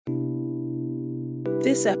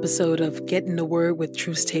This episode of Get in the Word with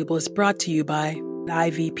Truth's Table is brought to you by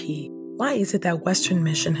IVP. Why is it that Western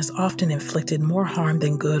mission has often inflicted more harm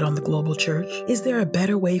than good on the global church? Is there a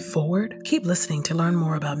better way forward? Keep listening to learn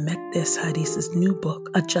more about Mekdis Hadis's new book,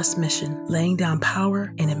 A Just Mission, Laying Down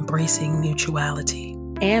Power and Embracing Mutuality.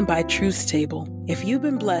 And by Truth's Table. If you've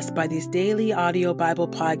been blessed by these daily audio Bible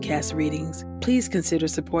podcast readings, please consider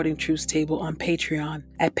supporting Truth's Table on Patreon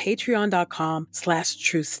at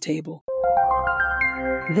patreon.com/truthstable.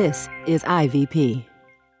 This is IVP.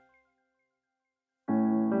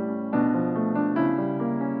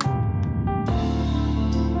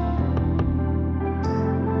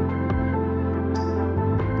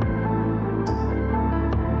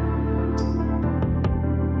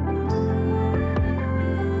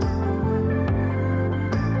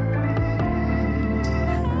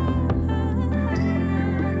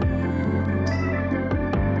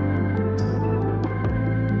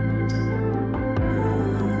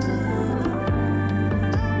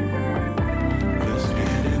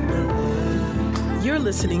 You're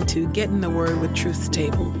listening to Get in the Word with Truth's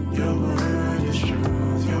Table. Your word is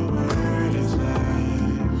truth, your word is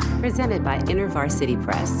life. Presented by InterVarsity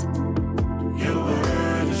Press. Your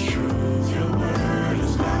word is truth, your word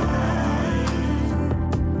is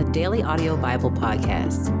life. The daily audio Bible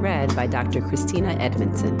podcast, read by Dr. Christina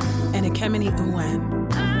Edmondson. And Ekemini Uwan.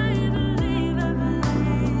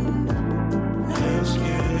 Let's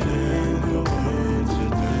get in the word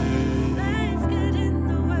today.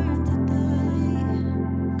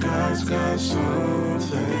 God's got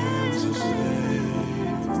something to say.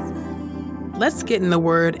 Let's get in the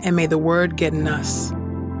Word, and may the Word get in us.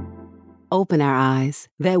 Open our eyes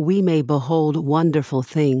that we may behold wonderful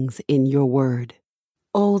things in your word.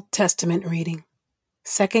 Old Testament reading.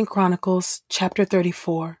 2 Chronicles chapter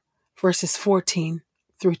 34, verses 14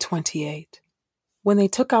 through 28. When they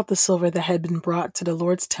took out the silver that had been brought to the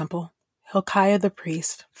Lord's temple, Hilkiah the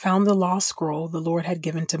priest found the law scroll the Lord had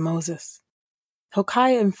given to Moses.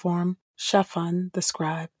 Hilkiah informed Shaphan the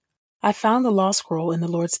scribe, "I found the law scroll in the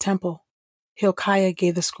Lord's temple." Hilkiah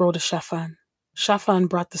gave the scroll to Shaphan. Shaphan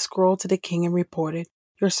brought the scroll to the king and reported,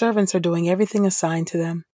 "Your servants are doing everything assigned to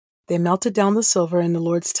them." They melted down the silver in the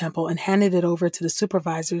Lord's temple and handed it over to the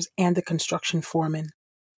supervisors and the construction foremen.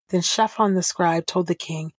 Then Shaphan the scribe told the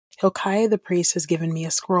king, "Hilkiah the priest has given me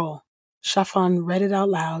a scroll." Shaphan read it out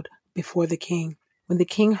loud before the king. When the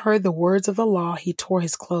king heard the words of the law, he tore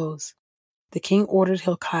his clothes. The king ordered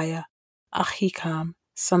Hilkiah, Ahikam,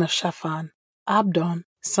 son of Shaphan, Abdon,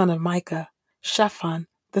 son of Micah, Shaphan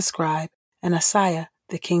the scribe, and Asaiah,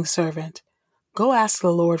 the king's servant, "Go ask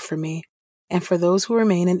the Lord for me, and for those who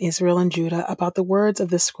remain in Israel and Judah about the words of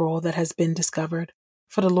this scroll that has been discovered.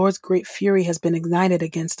 For the Lord's great fury has been ignited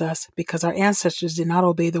against us, because our ancestors did not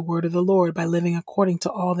obey the word of the Lord by living according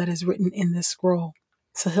to all that is written in this scroll."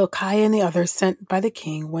 So Hilkiah and the others sent by the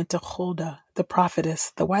king went to Huldah, the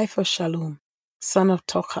prophetess, the wife of Shallum, son of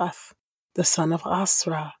Tochath, the son of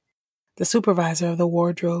Asra, the supervisor of the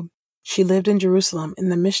wardrobe. She lived in Jerusalem in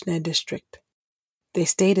the Mishneh district. They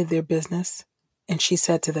stated their business, and she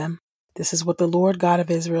said to them, "This is what the Lord God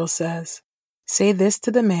of Israel says. Say this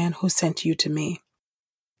to the man who sent you to me.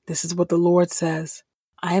 This is what the Lord says.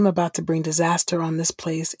 I am about to bring disaster on this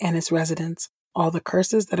place and its residents, all the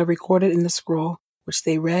curses that are recorded in the scroll which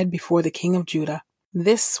they read before the king of Judah.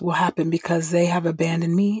 This will happen because they have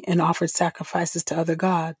abandoned me and offered sacrifices to other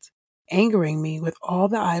gods, angering me with all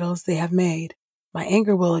the idols they have made. My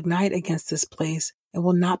anger will ignite against this place and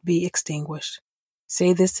will not be extinguished.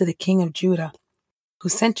 Say this to the king of Judah, who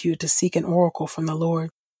sent you to seek an oracle from the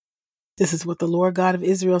Lord. This is what the Lord God of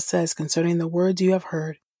Israel says concerning the words you have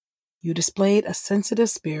heard. You displayed a sensitive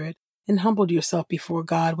spirit and humbled yourself before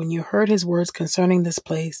God when you heard his words concerning this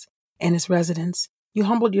place and its residents. You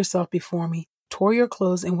humbled yourself before me, tore your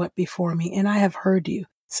clothes and wept before me, and I have heard you,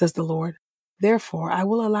 says the Lord. Therefore, I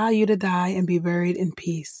will allow you to die and be buried in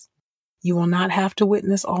peace. You will not have to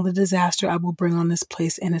witness all the disaster I will bring on this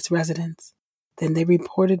place and its residents." Then they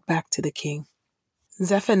reported back to the king.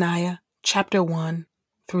 Zephaniah chapter 1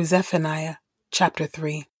 through Zephaniah chapter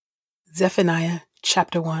 3. Zephaniah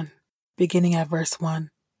chapter 1, beginning at verse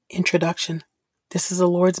 1. Introduction. This is the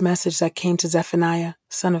Lord's message that came to Zephaniah,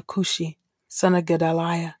 son of Cushi, son of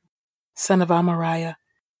Gedaliah, son of Amariah,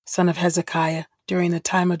 son of Hezekiah, during the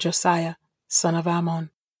time of Josiah, son of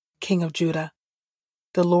Ammon, king of Judah.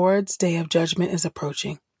 The Lord's day of judgment is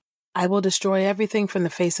approaching. I will destroy everything from the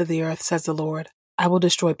face of the earth, says the Lord. I will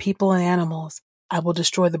destroy people and animals. I will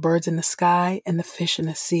destroy the birds in the sky and the fish in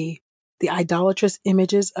the sea. The idolatrous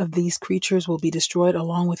images of these creatures will be destroyed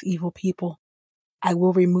along with evil people. I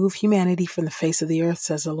will remove humanity from the face of the earth,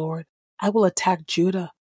 says the Lord. I will attack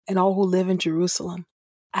Judah and all who live in Jerusalem.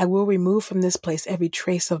 I will remove from this place every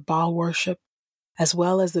trace of Baal worship, as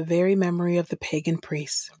well as the very memory of the pagan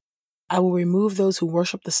priests. I will remove those who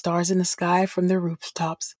worship the stars in the sky from their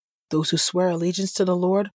rooftops, those who swear allegiance to the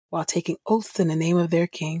Lord while taking oaths in the name of their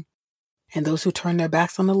king, and those who turn their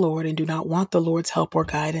backs on the Lord and do not want the Lord's help or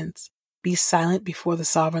guidance. Be silent before the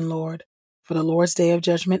sovereign Lord, for the Lord's day of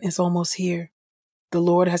judgment is almost here. The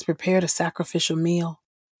Lord has prepared a sacrificial meal.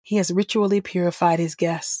 He has ritually purified his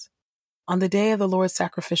guests. On the day of the Lord's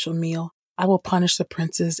sacrificial meal, I will punish the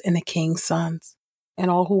princes and the king's sons,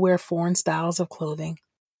 and all who wear foreign styles of clothing.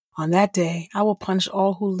 On that day, I will punish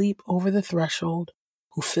all who leap over the threshold,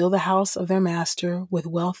 who fill the house of their master with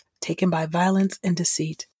wealth taken by violence and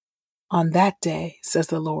deceit. On that day, says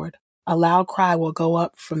the Lord, a loud cry will go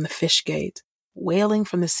up from the fish gate, wailing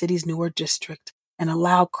from the city's newer district, and a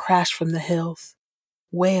loud crash from the hills.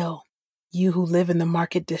 Wail, you who live in the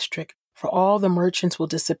market district, for all the merchants will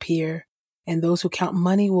disappear, and those who count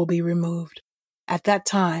money will be removed. At that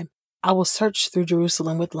time, I will search through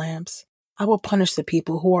Jerusalem with lamps. I will punish the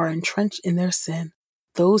people who are entrenched in their sin,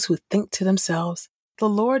 those who think to themselves, the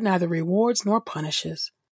Lord neither rewards nor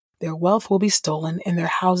punishes. Their wealth will be stolen and their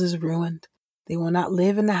houses ruined. They will not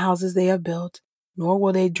live in the houses they have built, nor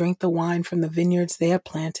will they drink the wine from the vineyards they have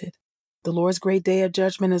planted. The Lord's great day of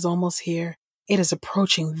judgment is almost here. It is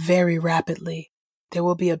approaching very rapidly. There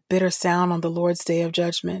will be a bitter sound on the Lord's day of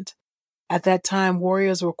judgment. At that time,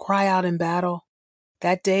 warriors will cry out in battle.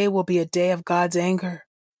 That day will be a day of God's anger,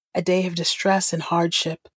 a day of distress and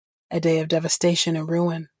hardship, a day of devastation and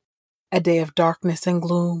ruin, a day of darkness and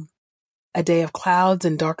gloom, a day of clouds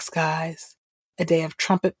and dark skies, a day of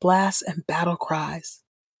trumpet blasts and battle cries.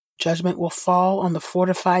 Judgment will fall on the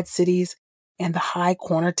fortified cities and the high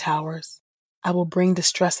corner towers. I will bring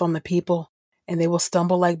distress on the people, and they will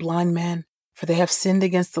stumble like blind men, for they have sinned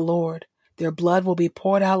against the Lord. Their blood will be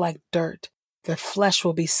poured out like dirt. Their flesh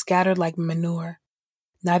will be scattered like manure.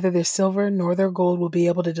 Neither their silver nor their gold will be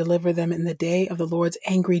able to deliver them in the day of the Lord's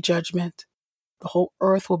angry judgment. The whole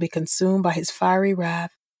earth will be consumed by his fiery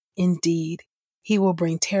wrath. Indeed, he will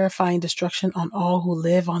bring terrifying destruction on all who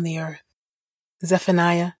live on the earth.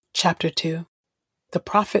 Zephaniah chapter 2. The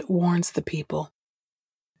prophet warns the people.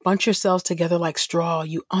 Bunch yourselves together like straw,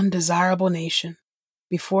 you undesirable nation.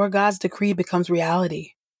 Before God's decree becomes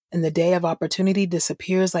reality, and the day of opportunity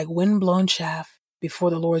disappears like wind-blown chaff, before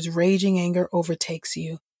the Lord's raging anger overtakes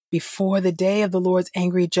you, before the day of the Lord's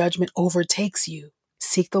angry judgment overtakes you.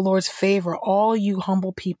 Seek the Lord's favor, all you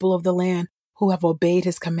humble people of the land who have obeyed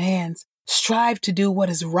his commands. Strive to do what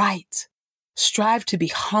is right. Strive to be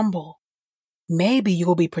humble. Maybe you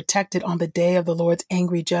will be protected on the day of the Lord's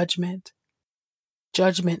angry judgment.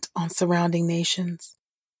 Judgment on surrounding nations.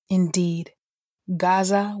 Indeed,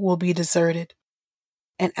 Gaza will be deserted,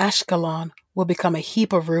 and Ashkelon will become a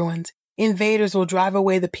heap of ruins. Invaders will drive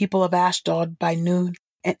away the people of Ashdod by noon,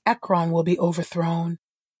 and Ekron will be overthrown.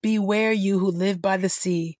 Beware, you who live by the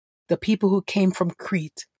sea, the people who came from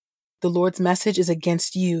Crete. The Lord's message is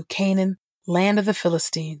against you, Canaan, land of the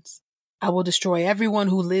Philistines. I will destroy everyone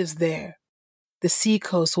who lives there. The sea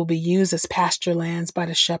coast will be used as pasture lands by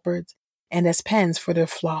the shepherds and as pens for their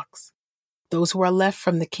flocks. Those who are left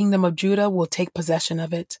from the kingdom of Judah will take possession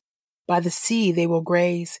of it. By the sea they will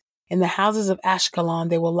graze. In the houses of Ashkelon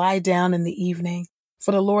they will lie down in the evening,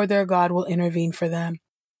 for the Lord their God will intervene for them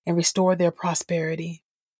and restore their prosperity.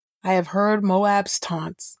 I have heard Moab's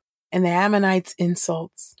taunts and the Ammonites'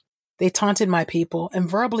 insults. They taunted my people and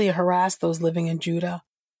verbally harassed those living in Judah.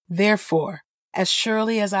 Therefore, as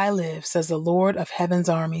surely as I live, says the Lord of heaven's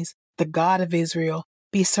armies, the God of Israel,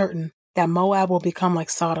 be certain that Moab will become like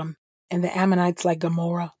Sodom and the Ammonites like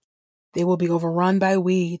Gomorrah. They will be overrun by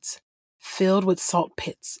weeds, filled with salt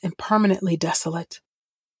pits, and permanently desolate.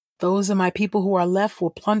 Those of my people who are left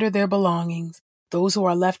will plunder their belongings. Those who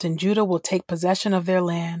are left in Judah will take possession of their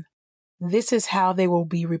land. This is how they will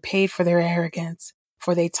be repaid for their arrogance,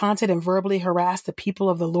 for they taunted and verbally harassed the people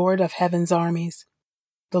of the Lord of heaven's armies.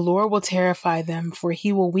 The Lord will terrify them, for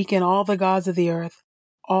he will weaken all the gods of the earth.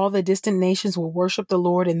 All the distant nations will worship the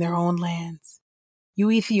Lord in their own lands.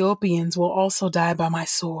 You Ethiopians will also die by my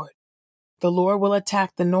sword. The Lord will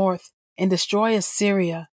attack the north and destroy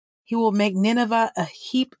Assyria. He will make Nineveh a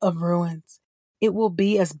heap of ruins. It will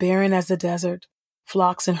be as barren as the desert.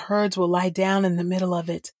 Flocks and herds will lie down in the middle of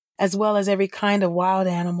it, as well as every kind of wild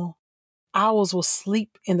animal. Owls will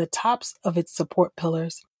sleep in the tops of its support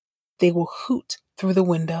pillars. They will hoot through the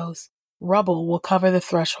windows. Rubble will cover the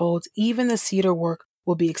thresholds. Even the cedar work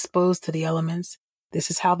will be exposed to the elements. This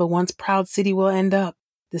is how the once proud city will end up,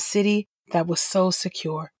 the city that was so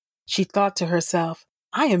secure. She thought to herself,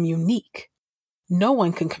 I am unique. No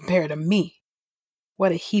one can compare to me.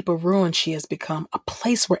 What a heap of ruins she has become, a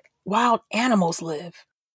place where wild animals live.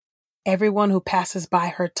 Everyone who passes by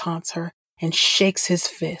her taunts her and shakes his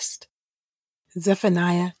fist.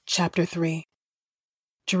 Zephaniah chapter 3.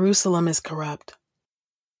 Jerusalem is corrupt.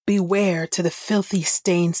 Beware to the filthy,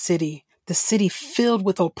 stained city, the city filled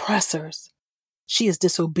with oppressors. She is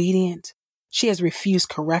disobedient. She has refused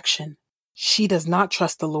correction. She does not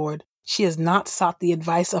trust the Lord. She has not sought the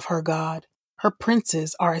advice of her God. Her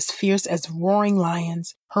princes are as fierce as roaring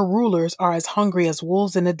lions. Her rulers are as hungry as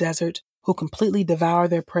wolves in the desert, who completely devour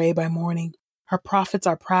their prey by morning. Her prophets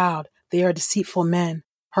are proud. They are deceitful men.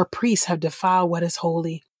 Her priests have defiled what is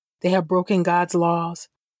holy. They have broken God's laws.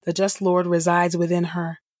 The just Lord resides within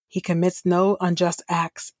her. He commits no unjust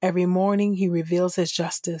acts. Every morning he reveals his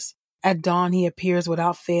justice. At dawn he appears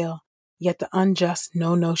without fail. Yet the unjust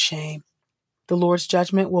know no shame. The Lord's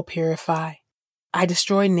judgment will purify. I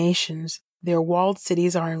destroy nations. Their walled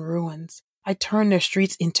cities are in ruins. I turn their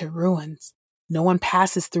streets into ruins. No one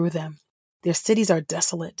passes through them. Their cities are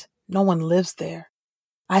desolate. No one lives there.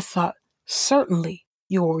 I thought, certainly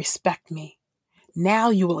you will respect me. Now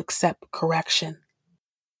you will accept correction.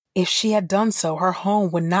 If she had done so, her home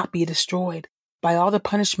would not be destroyed by all the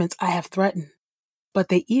punishments I have threatened. But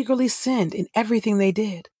they eagerly sinned in everything they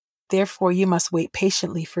did. Therefore you must wait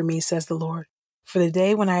patiently for me, says the Lord. For the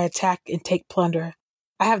day when I attack and take plunder,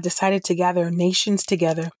 I have decided to gather nations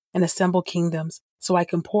together and assemble kingdoms, so I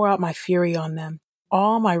can pour out my fury on them,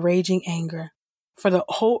 all my raging anger. For the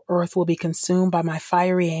whole earth will be consumed by my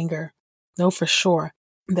fiery anger. Know for sure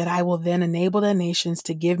that I will then enable the nations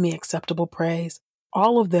to give me acceptable praise.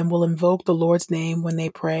 All of them will invoke the Lord's name when they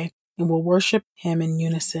pray and will worship him in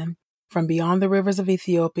unison. From beyond the rivers of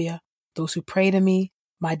Ethiopia, those who pray to me,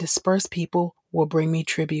 my dispersed people, will bring me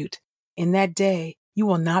tribute. In that day, you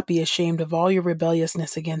will not be ashamed of all your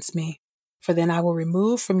rebelliousness against me. For then I will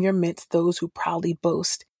remove from your midst those who proudly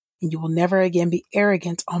boast, and you will never again be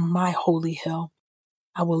arrogant on my holy hill.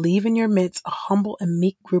 I will leave in your midst a humble and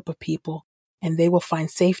meek group of people, and they will find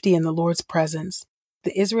safety in the Lord's presence.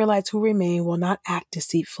 The Israelites who remain will not act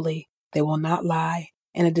deceitfully. They will not lie,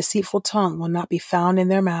 and a deceitful tongue will not be found in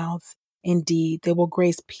their mouths. Indeed, they will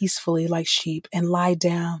graze peacefully like sheep and lie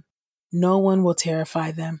down. No one will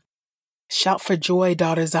terrify them. Shout for joy,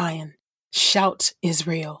 daughter Zion. Shout,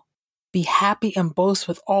 Israel. Be happy and boast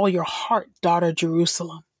with all your heart, daughter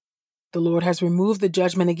Jerusalem. The Lord has removed the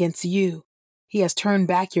judgment against you. He has turned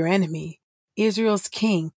back your enemy. Israel's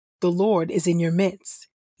king, the Lord, is in your midst.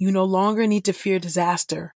 You no longer need to fear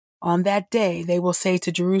disaster. On that day, they will say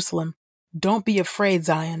to Jerusalem, don't be afraid,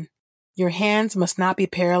 Zion. Your hands must not be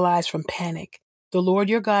paralyzed from panic. The Lord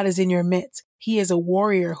your God is in your midst. He is a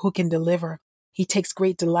warrior who can deliver. He takes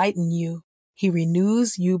great delight in you. He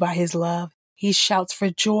renews you by his love. He shouts for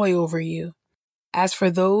joy over you. As for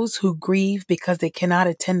those who grieve because they cannot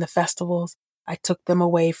attend the festivals, I took them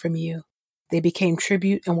away from you. They became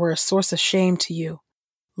tribute and were a source of shame to you.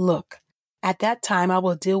 Look, at that time I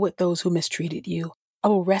will deal with those who mistreated you. I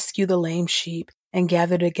will rescue the lame sheep and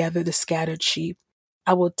gather together the scattered sheep.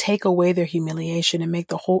 I will take away their humiliation and make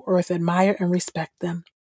the whole earth admire and respect them.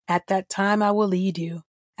 At that time I will lead you.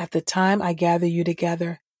 At the time I gather you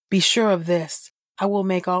together. Be sure of this. I will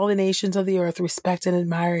make all the nations of the earth respect and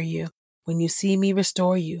admire you when you see me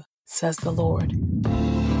restore you, says the Lord.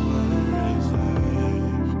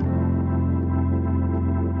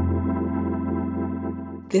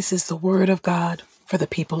 This is the word of God for the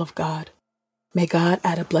people of God. May God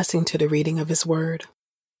add a blessing to the reading of his word.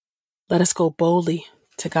 Let us go boldly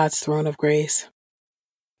to God's throne of grace.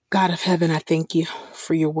 God of heaven, I thank you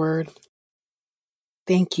for your word.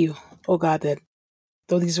 Thank you, oh God, that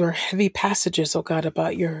though these were heavy passages, oh God,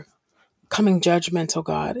 about your coming judgment, oh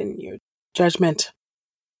God, and your judgment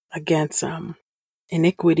against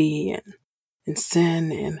iniquity and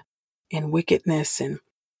sin and wickedness and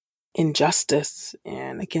injustice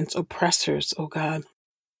and against oppressors, oh God.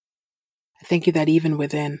 I thank you that even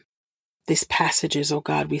within these passages, oh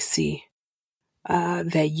God, we see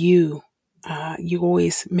that you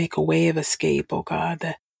always make a way of escape, oh God,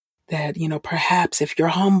 that perhaps if you're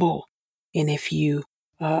humble and if you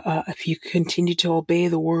continue to obey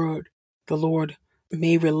the word, the Lord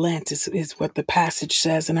may relent is what the passage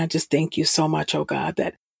says. And I just thank you so much, oh God,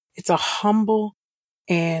 that it's a humble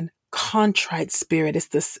and contrite spirit. It's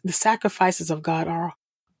the sacrifices of God are a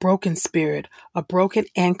broken spirit, a broken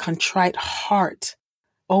and contrite heart.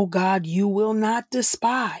 Oh God, you will not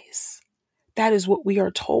despise. That is what we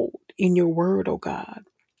are told in your word, oh God.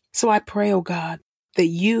 So I pray, oh God, that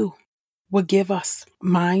you will give us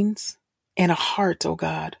minds and a heart, oh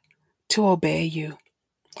God, to obey you,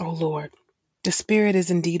 oh Lord. The spirit is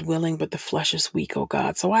indeed willing, but the flesh is weak, oh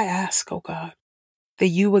God. So I ask, oh God, that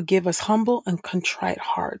you would give us humble and contrite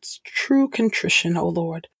hearts, true contrition, O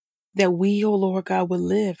Lord, that we, O Lord God, would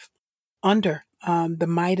live under the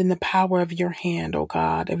might and the power of your hand, O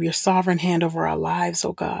God, of your sovereign hand over our lives,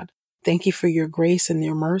 O God. Thank you for your grace and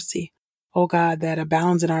your mercy, O God, that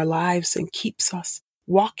abounds in our lives and keeps us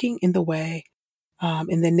walking in the way,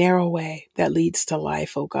 in the narrow way that leads to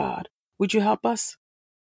life, O God. Would you help us,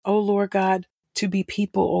 O Lord God, to be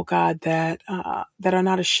people, O God, that are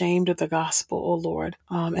not ashamed of the gospel, O Lord,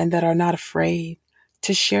 and that are not afraid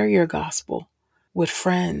to share your gospel with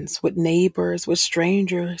friends, with neighbors, with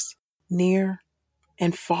strangers, near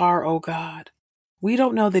and far, O God. We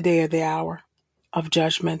don't know the day or the hour of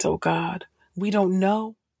judgment, O God. We don't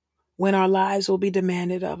know when our lives will be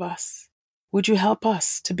demanded of us. Would you help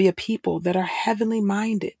us to be a people that are heavenly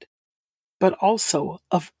minded, but also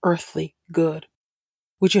of earthly good?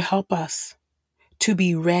 Would you help us to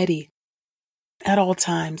be ready at all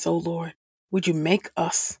times, O Lord? Would you make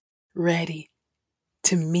us ready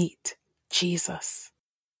to meet Jesus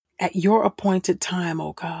at your appointed time,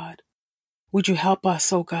 O God? Would you help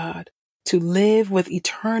us, O God, to live with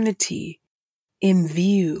eternity in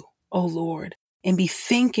view, O Lord, and be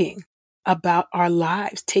thinking about our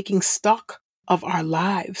lives, taking stock of our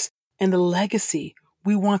lives and the legacy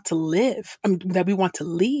we want to live, that we want to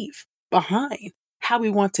leave behind, how we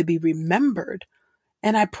want to be remembered.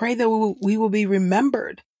 And I pray that we will be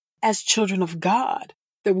remembered as children of God,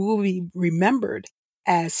 that we will be remembered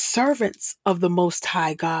as servants of the Most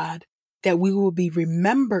High God, that we will be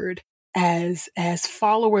remembered as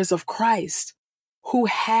followers of Christ who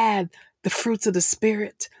had the fruits of the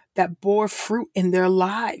Spirit that bore fruit in their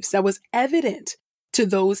lives, that was evident to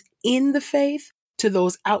those in the faith, to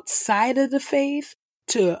those outside of the faith,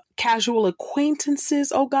 to casual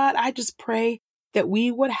acquaintances. Oh God, I just pray that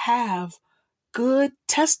we would have good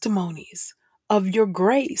testimonies of your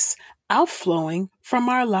grace outflowing from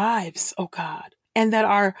our lives, oh God, and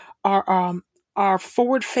that our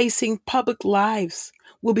forward-facing public lives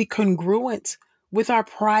will be congruent with our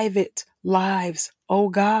private lives, oh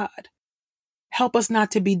God. Help us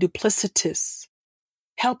not to be duplicitous.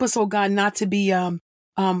 Help us, oh God, not to be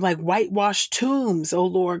like whitewashed tombs, oh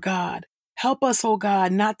Lord God. Help us, oh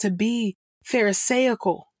God, not to be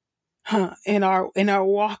pharisaical in our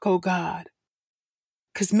walk, oh God.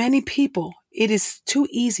 Because many people, it is too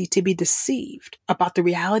easy to be deceived about the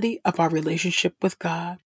reality of our relationship with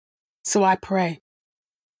God. So I pray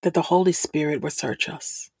that the Holy Spirit would search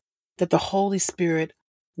us, that the Holy Spirit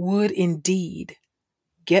would indeed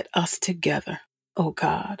get us together, oh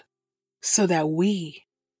God, so that we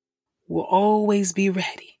will always be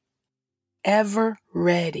ready, ever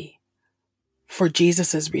ready for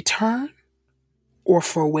Jesus' return or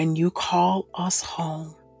for when you call us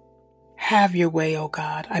home. Have your way, O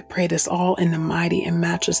God. I pray this all in the mighty and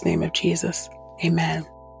matchless name of Jesus. Amen.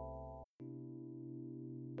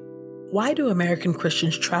 Why do American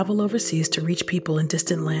Christians travel overseas to reach people in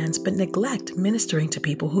distant lands but neglect ministering to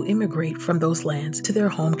people who immigrate from those lands to their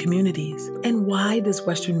home communities? And why does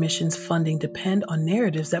Western Mission's funding depend on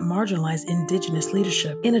narratives that marginalize indigenous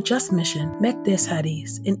leadership? In A Just Mission, Mekdes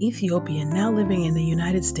Hadis, an Ethiopian now living in the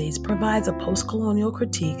United States, provides a post-colonial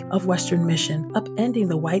critique of Western Mission, upending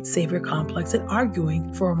the white savior complex and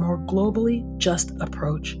arguing for a more globally just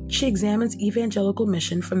approach. She examines evangelical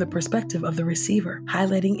mission from the perspective of the receiver,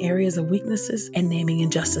 highlighting areas of weaknesses and naming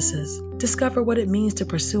injustices. Discover what it means to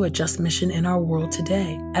pursue a just mission in our world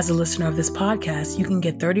today. As a listener of this podcast, you can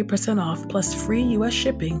get 30% off plus free U.S.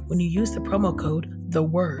 shipping when you use the promo code The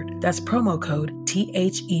Word. That's promo code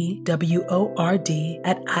THEWORD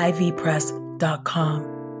at ivpress.com.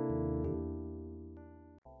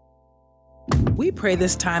 We pray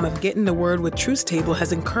this time of Getting the Word with Truth Table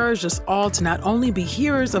has encouraged us all to not only be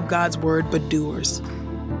hearers of God's Word, but doers.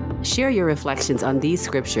 Share your reflections on these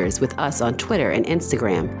scriptures with us on Twitter and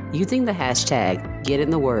Instagram using the hashtag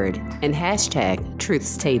 #GetInTheWord and hashtag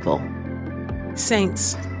 #TruthsTable.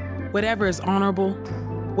 Saints, whatever is honorable,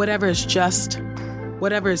 whatever is just,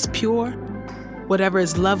 whatever is pure, whatever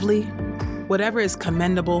is lovely, whatever is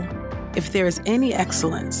commendable, if there is any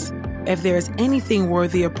excellence, if there is anything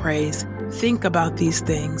worthy of praise, think about these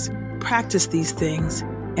things, practice these things,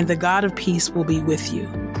 and the God of peace will be with you.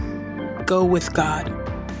 Go with God.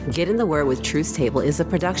 Get in the Word with Truth Table is a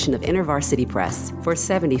production of InterVarsity Press. For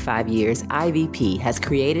 75 years, IVP has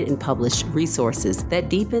created and published resources that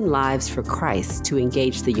deepen lives for Christ to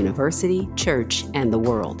engage the university, church, and the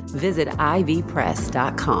world. Visit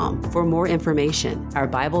ivpress.com for more information. Our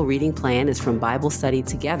Bible reading plan is from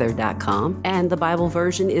BibleStudyTogether.com, and the Bible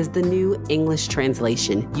version is the New English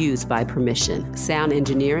translation used by permission. Sound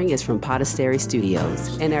engineering is from Podastery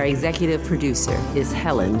Studios, and our executive producer is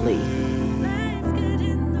Helen Lee.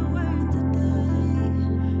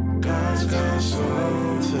 got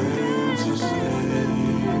something